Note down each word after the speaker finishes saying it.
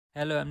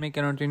Hello, I'm Nick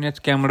Continuous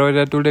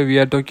Camera. Today we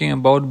are talking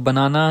about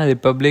Banana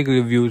Republic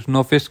reviews.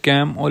 No fish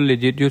scam or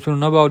legit. You should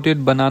know about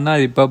it.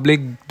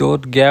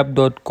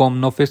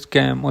 BananaRepublic.gap.com. No fish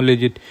scam or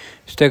legit.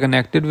 Stay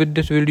connected with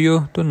this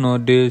video to know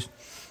this.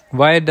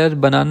 Why does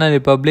Banana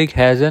Republic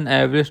has an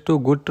average to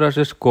good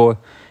trust score?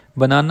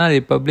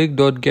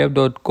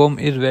 BananaRepublic.gap.com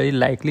is very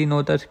likely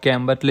not a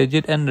scam but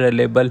legit and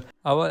reliable.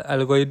 Our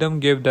algorithm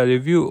gave the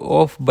review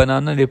of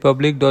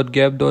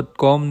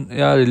BananaRepublic.gap.com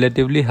a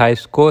relatively high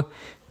score.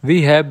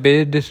 We have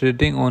based this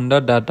rating on the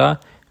data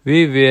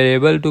we were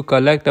able to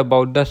collect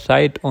about the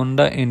site on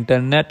the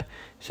internet,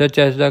 such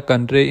as the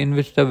country in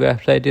which the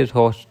website is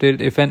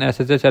hosted, if an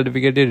SSL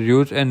certificate is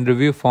used, and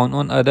review found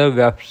on other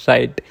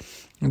websites.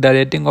 The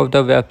rating of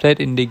the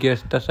website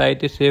indicates the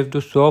site is safe to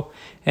shop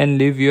and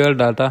leave your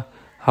data.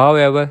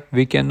 However,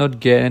 we cannot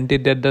guarantee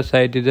that the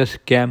site is a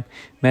scam.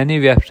 Many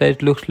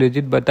websites look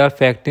legit but are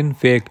fact in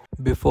fake.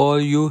 Before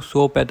you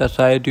shop at a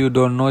site, you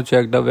don't know,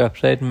 check the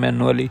website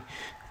manually.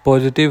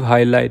 Positive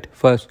highlight.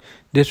 First,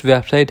 this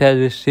website has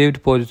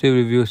received positive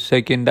reviews.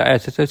 Second, the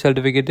SSL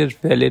certificate is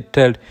valid.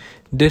 Third,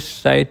 this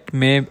site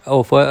may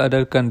offer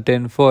other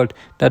content. Fourth,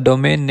 the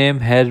domain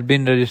name has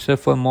been registered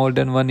for more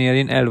than 1 year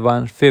in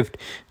advance. Fifth,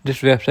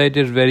 this website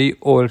is very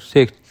old.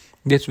 Sixth,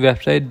 this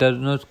website does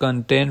not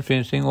contain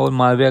phishing or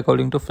malware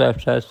according to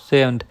websites.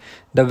 Seventh,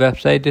 the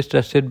website is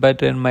trusted by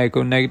Trend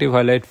Micro. Negative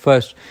highlight.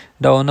 First,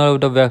 the owner of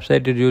the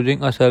website is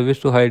using a service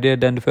to hide the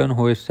identifier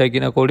who is.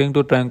 Second, according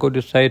to Tranco,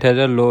 this site has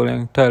a low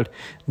rank. Third,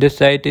 this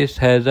site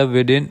has a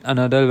within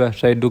another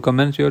website. Do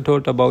comment your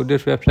thought about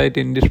this website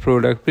in this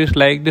product. Please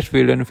like this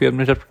video, and if you have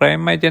not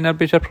subscribed my channel,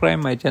 please subscribe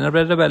my channel.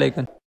 Press the bell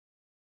icon.